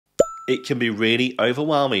It can be really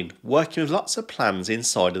overwhelming working with lots of plans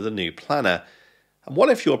inside of the new planner. And what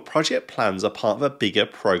if your project plans are part of a bigger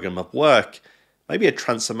program of work, maybe a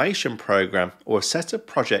transformation program or a set of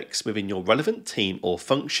projects within your relevant team or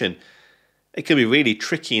function? It can be really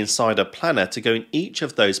tricky inside a planner to go in each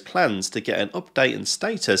of those plans to get an update and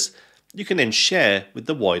status you can then share with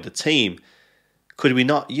the wider team. Could we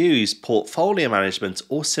not use portfolio management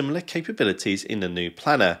or similar capabilities in the new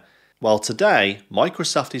planner? Well, today,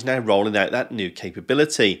 Microsoft is now rolling out that new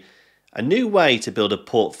capability, a new way to build a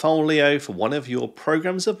portfolio for one of your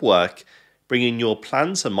programs of work, bringing your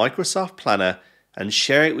plan to Microsoft Planner and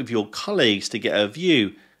share it with your colleagues to get a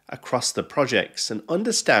view across the projects and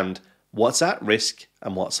understand what's at risk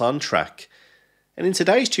and what's on track. And in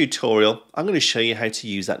today's tutorial, I'm going to show you how to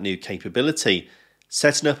use that new capability,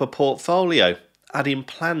 setting up a portfolio, adding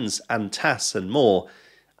plans and tasks and more,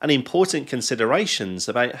 and important considerations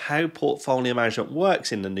about how portfolio management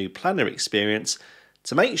works in the new planner experience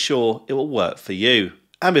to make sure it will work for you.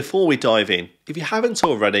 And before we dive in, if you haven't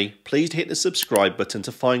already, please hit the subscribe button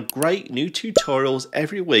to find great new tutorials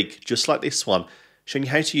every week just like this one, showing you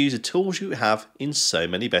how to use the tools you have in so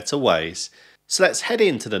many better ways. So let's head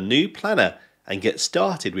into the new planner and get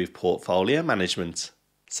started with portfolio management.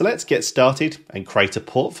 So let's get started and create a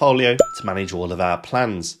portfolio to manage all of our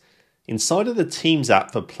plans. Inside of the Teams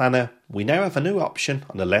app for Planner, we now have a new option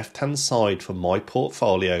on the left hand side for My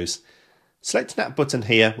Portfolios. Selecting that button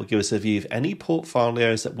here will give us a view of any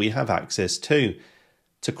portfolios that we have access to.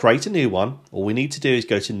 To create a new one, all we need to do is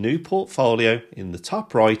go to New Portfolio in the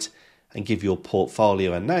top right and give your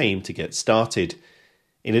portfolio a name to get started.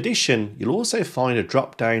 In addition, you'll also find a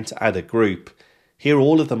drop down to add a group. Here are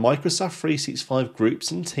all of the Microsoft 365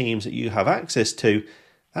 groups and teams that you have access to.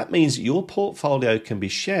 That means your portfolio can be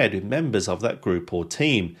shared with members of that group or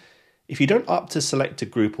team. If you don't opt to select a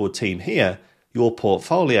group or team here, your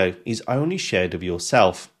portfolio is only shared with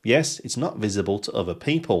yourself. Yes, it's not visible to other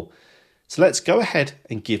people. So let's go ahead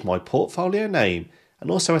and give my portfolio a name and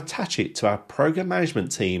also attach it to our program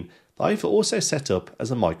management team that I've also set up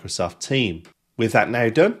as a Microsoft team. With that now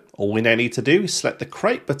done, all we now need to do is select the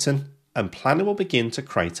Create button and Planner will begin to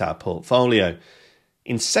create our portfolio.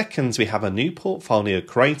 In seconds, we have a new portfolio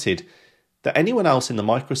created that anyone else in the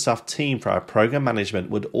Microsoft team for our program management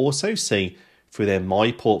would also see through their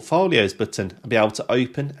My Portfolios button and be able to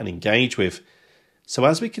open and engage with. So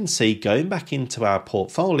as we can see, going back into our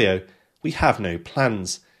portfolio, we have no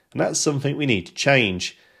plans, and that's something we need to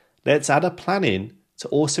change. Let's add a plan in to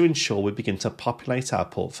also ensure we begin to populate our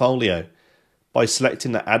portfolio. By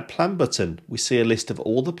selecting the Add Plan button, we see a list of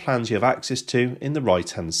all the plans you have access to in the right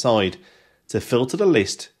hand side. To filter the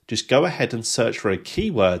list, just go ahead and search for a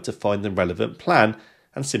keyword to find the relevant plan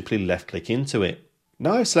and simply left click into it.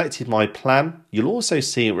 Now I've selected my plan, you'll also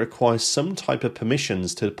see it requires some type of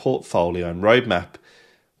permissions to the portfolio and roadmap.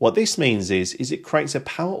 What this means is it creates a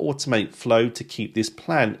Power Automate flow to keep this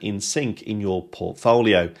plan in sync in your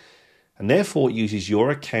portfolio, and therefore it uses your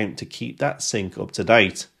account to keep that sync up to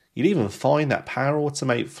date. You'll even find that Power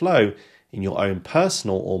Automate flow in your own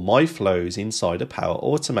personal or My Flows inside of Power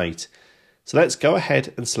Automate. So let's go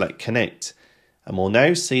ahead and select Connect, and we'll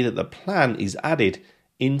now see that the plan is added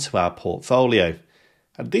into our portfolio.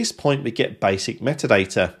 At this point, we get basic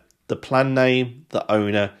metadata, the plan name, the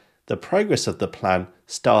owner, the progress of the plan,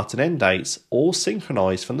 start and end dates, all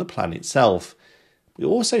synchronized from the plan itself. We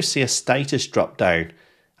also see a status drop down,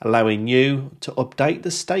 allowing you to update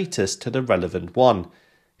the status to the relevant one.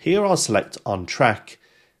 Here I'll select On Track.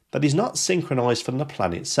 That is not synchronized from the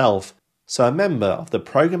plan itself, so a member of the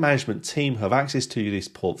program management team who have access to this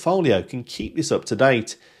portfolio can keep this up to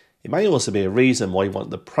date. It may also be a reason why you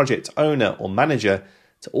want the project owner or manager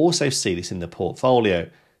to also see this in the portfolio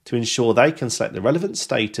to ensure they can select the relevant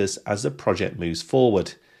status as the project moves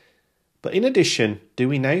forward. But in addition, do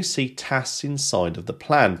we now see tasks inside of the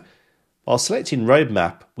plan? While selecting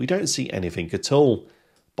Roadmap, we don't see anything at all.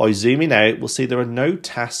 By zooming out, we'll see there are no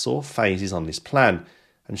tasks or phases on this plan,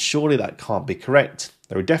 and surely that can't be correct.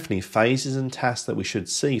 There are definitely phases and tasks that we should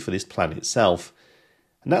see for this plan itself.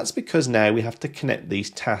 And that's because now we have to connect these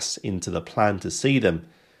tasks into the plan to see them.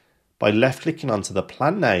 By left clicking onto the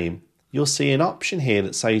plan name, you'll see an option here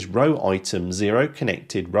that says Row Item 0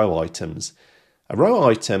 Connected Row Items. A row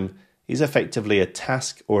item is effectively a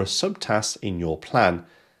task or a subtask in your plan.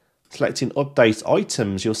 Selecting Update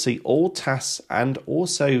Items, you'll see all tasks and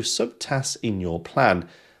also subtasks in your plan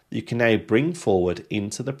that you can now bring forward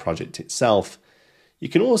into the project itself. You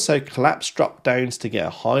can also collapse drop downs to get a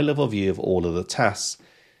high level view of all of the tasks.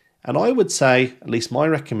 And I would say, at least my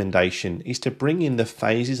recommendation, is to bring in the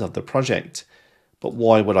phases of the project. But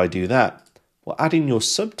why would I do that? Well, adding your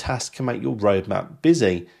subtask can make your roadmap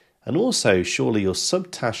busy And also, surely your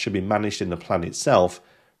subtasks should be managed in the plan itself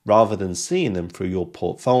rather than seeing them through your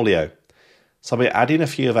portfolio. So by adding a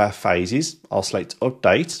few of our phases, I'll select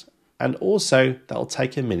Update, and also that'll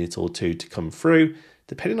take a minute or two to come through,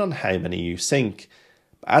 depending on how many you sync.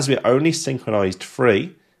 But as we're only synchronized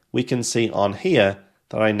 3, we can see on here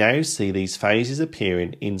that I now see these phases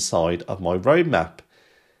appearing inside of my roadmap.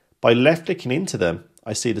 By left clicking into them,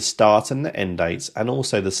 I see the start and the end dates and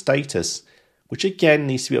also the status, which again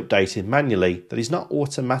needs to be updated manually, that is not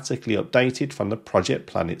automatically updated from the project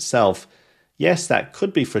plan itself. Yes, that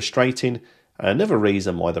could be frustrating, and another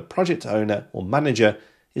reason why the project owner or manager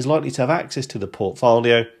is likely to have access to the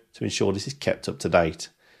portfolio to ensure this is kept up to date.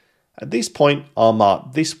 At this point, I'll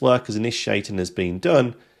mark this work as initiated and as being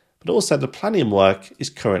done, but also the planning work is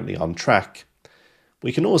currently on track.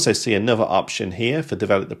 We can also see another option here for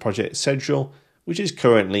develop the project schedule, which is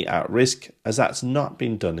currently at risk as that's not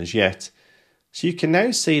been done as yet. So you can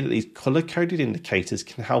now see that these color-coded indicators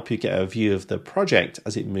can help you get a view of the project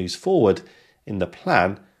as it moves forward in the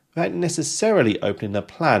plan without necessarily opening the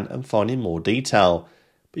plan and finding more detail.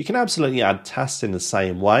 But you can absolutely add tasks in the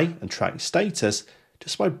same way and track status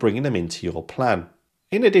just by bringing them into your plan.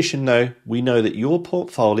 In addition though, we know that your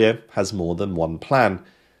portfolio has more than one plan.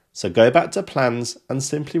 So go back to plans and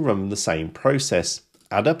simply run the same process.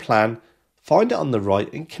 Add a plan, find it on the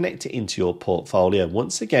right and connect it into your portfolio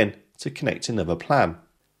once again to connect another plan.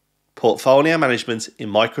 Portfolio management in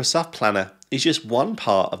Microsoft Planner is just one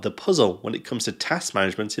part of the puzzle when it comes to task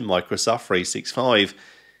management in Microsoft 365.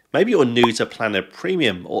 Maybe you're new to Planner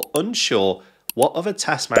Premium or unsure what other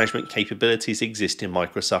task management capabilities exist in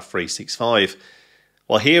Microsoft 365.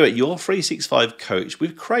 Well, here at Your 365 Coach,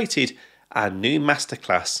 we've created our new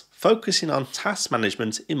masterclass focusing on task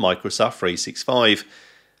management in Microsoft 365.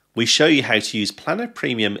 We show you how to use Planner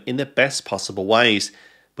Premium in the best possible ways,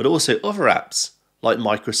 but also other apps like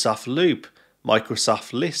Microsoft Loop,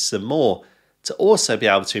 Microsoft Lists and more, to also be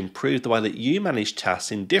able to improve the way that you manage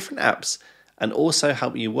tasks in different apps and also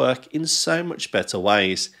help you work in so much better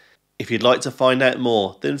ways. If you'd like to find out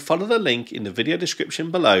more, then follow the link in the video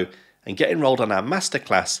description below and get enrolled on our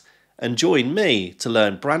masterclass and join me to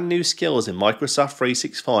learn brand new skills in Microsoft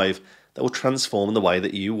 365 that will transform the way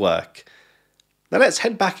that you work. Now let's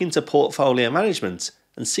head back into portfolio management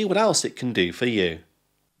and see what else it can do for you.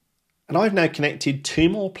 And I've now connected 2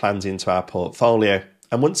 more plans into our portfolio,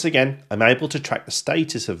 and once again I'm able to track the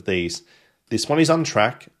status of these. This one is on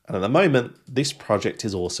track, and at the moment this project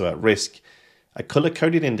is also at risk. A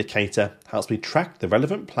colour-coded indicator helps me track the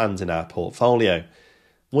relevant plans in our portfolio.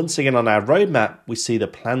 Once again on our roadmap we see the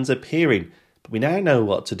plans appearing, but we now know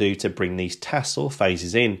what to do to bring these tasks or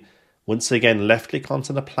phases in. Once again left click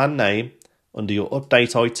onto the plan name, under your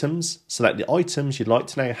update items, select the items you'd like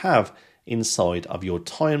to now have inside of your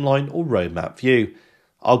timeline or roadmap view.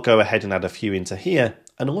 I'll go ahead and add a few into here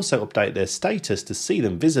and also update their status to see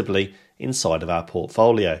them visibly inside of our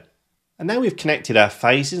portfolio. And now we've connected our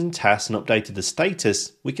phases and tasks and updated the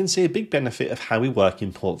status, we can see a big benefit of how we work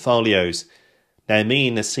in portfolios. Now me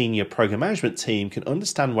and the senior program management team can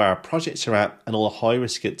understand where our projects are at and all the high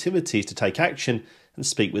risk activities to take action and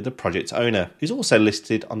speak with the project owner, who's also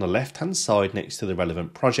listed on the left hand side next to the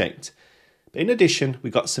relevant project. But in addition,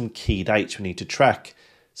 we've got some key dates we need to track,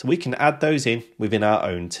 so we can add those in within our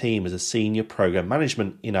own team as a senior program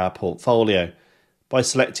management in our portfolio. By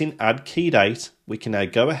selecting add key date, we can now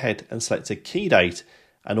go ahead and select a key date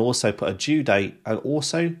and also put a due date and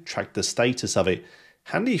also track the status of it.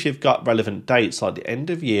 Handy if you've got relevant dates like the end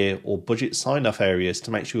of year or budget sign-off areas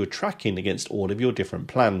to make sure you're tracking against all of your different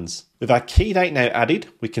plans. With our key date now added,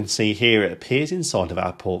 we can see here it appears inside of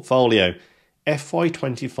our portfolio.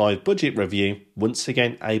 FY25 budget review, once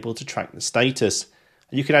again able to track the status.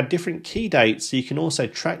 And you can add different key dates so you can also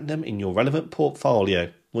track them in your relevant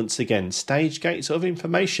portfolio. Once again, stage gates of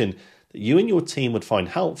information that you and your team would find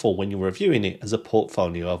helpful when you're reviewing it as a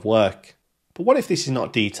portfolio of work. But what if this is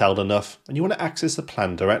not detailed enough and you want to access the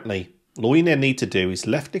plan directly? Well, all you now need to do is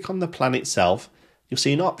left click on the plan itself. You'll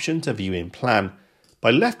see an option to view in plan.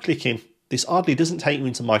 By left clicking, this oddly doesn't take you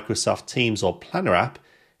into Microsoft Teams or Planner app.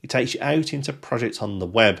 It takes you out into projects on the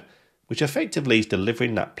web, which effectively is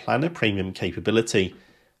delivering that Planner Premium capability.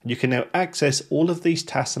 And you can now access all of these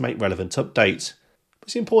tasks and make relevant updates. But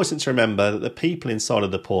it's important to remember that the people inside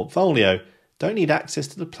of the portfolio don't need access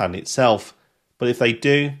to the plan itself. But if they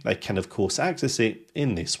do, they can of course access it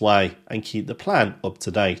in this way and keep the plan up to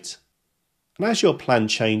date. And as your plan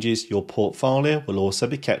changes, your portfolio will also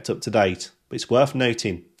be kept up to date. But it's worth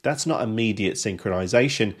noting, that's not immediate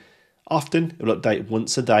synchronization. Often it will update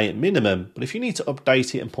once a day at minimum, but if you need to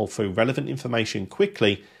update it and pull through relevant information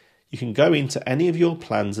quickly, you can go into any of your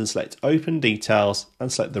plans and select Open Details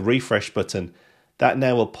and select the Refresh button. That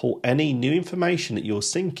now will pull any new information that you're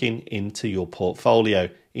syncing into your portfolio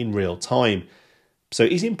in real time. So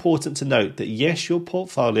it is important to note that yes, your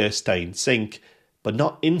portfolio stays in sync, but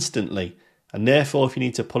not instantly. And therefore, if you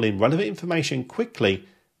need to pull in relevant information quickly,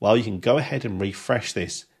 well, you can go ahead and refresh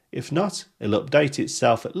this. If not, it'll update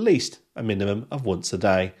itself at least a minimum of once a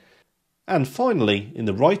day. And finally, in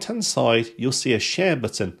the right hand side, you'll see a share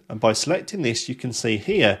button. And by selecting this, you can see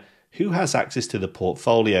here who has access to the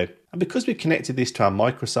portfolio. And because we've connected this to our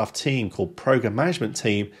Microsoft team called Program Management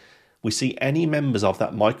Team, we see any members of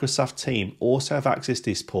that Microsoft team also have access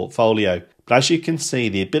to this portfolio. But as you can see,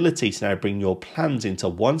 the ability to now bring your plans into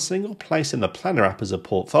one single place in the Planner app as a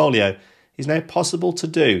portfolio is now possible to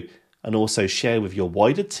do, and also share with your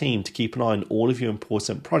wider team to keep an eye on all of your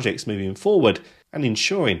important projects moving forward and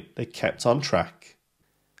ensuring they're kept on track.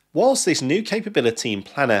 Whilst this new capability in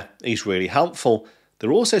Planner is really helpful, there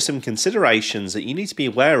are also some considerations that you need to be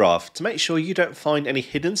aware of to make sure you don't find any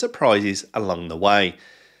hidden surprises along the way.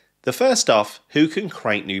 The first off, who can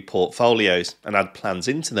create new portfolios and add plans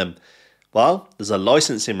into them? Well, there's a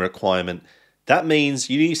licensing requirement. That means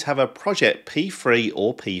you need to have a project P3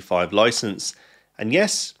 or P5 license. And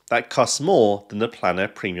yes, that costs more than the Planner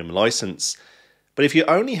Premium license. But if you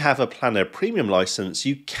only have a Planner Premium license,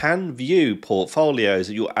 you can view portfolios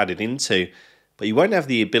that you're added into, but you won't have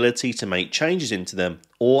the ability to make changes into them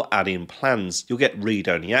or add in plans. You'll get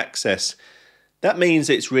read-only access. That means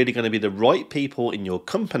it's really going to be the right people in your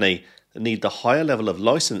company that need the higher level of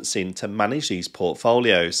licensing to manage these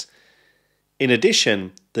portfolios. In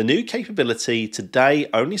addition, the new capability today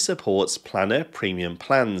only supports Planner Premium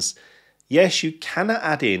plans. Yes, you cannot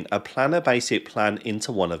add in a Planner Basic plan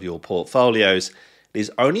into one of your portfolios. It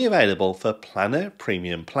is only available for Planner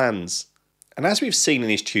Premium plans. And as we've seen in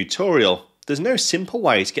this tutorial, there's no simple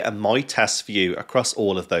way to get a My Tasks view across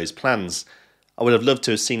all of those plans. I would have loved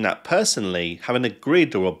to have seen that personally, having a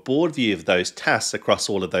grid or a board view of those tasks across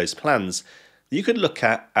all of those plans that you could look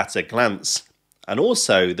at a glance. And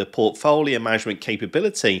also, the portfolio management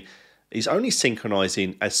capability is only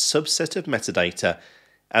synchronizing a subset of metadata.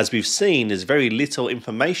 As we've seen, there's very little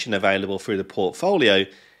information available through the portfolio. You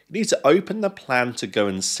need to open the plan to go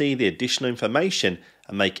and see the additional information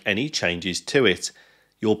and make any changes to it.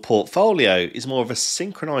 Your portfolio is more of a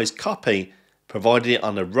synchronized copy, provided it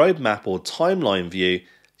on a roadmap or timeline view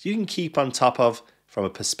so you can keep on top of from a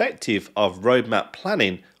perspective of roadmap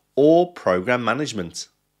planning or program management.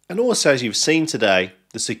 And also, as you've seen today,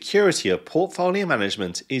 the security of portfolio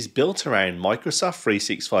management is built around Microsoft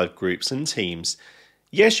 365 groups and teams.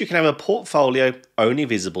 Yes, you can have a portfolio only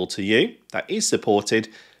visible to you, that is supported,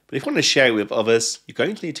 but if you want to share it with others, you're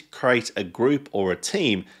going to need to create a group or a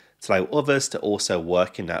team to allow others to also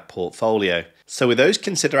work in that portfolio. So with those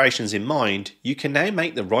considerations in mind, you can now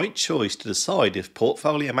make the right choice to decide if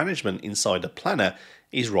portfolio management inside a planner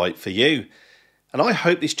is right for you. And I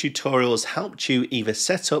hope this tutorial has helped you either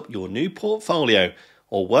set up your new portfolio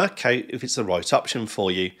or work out if it's the right option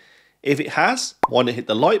for you. If it has, why not hit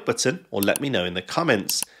the like button or let me know in the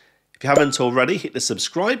comments. If you haven't already, hit the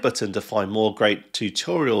subscribe button to find more great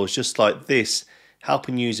tutorials just like this,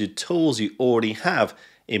 helping you use the tools you already have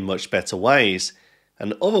in much better ways.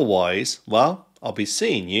 And otherwise, well, I'll be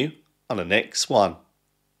seeing you on the next one.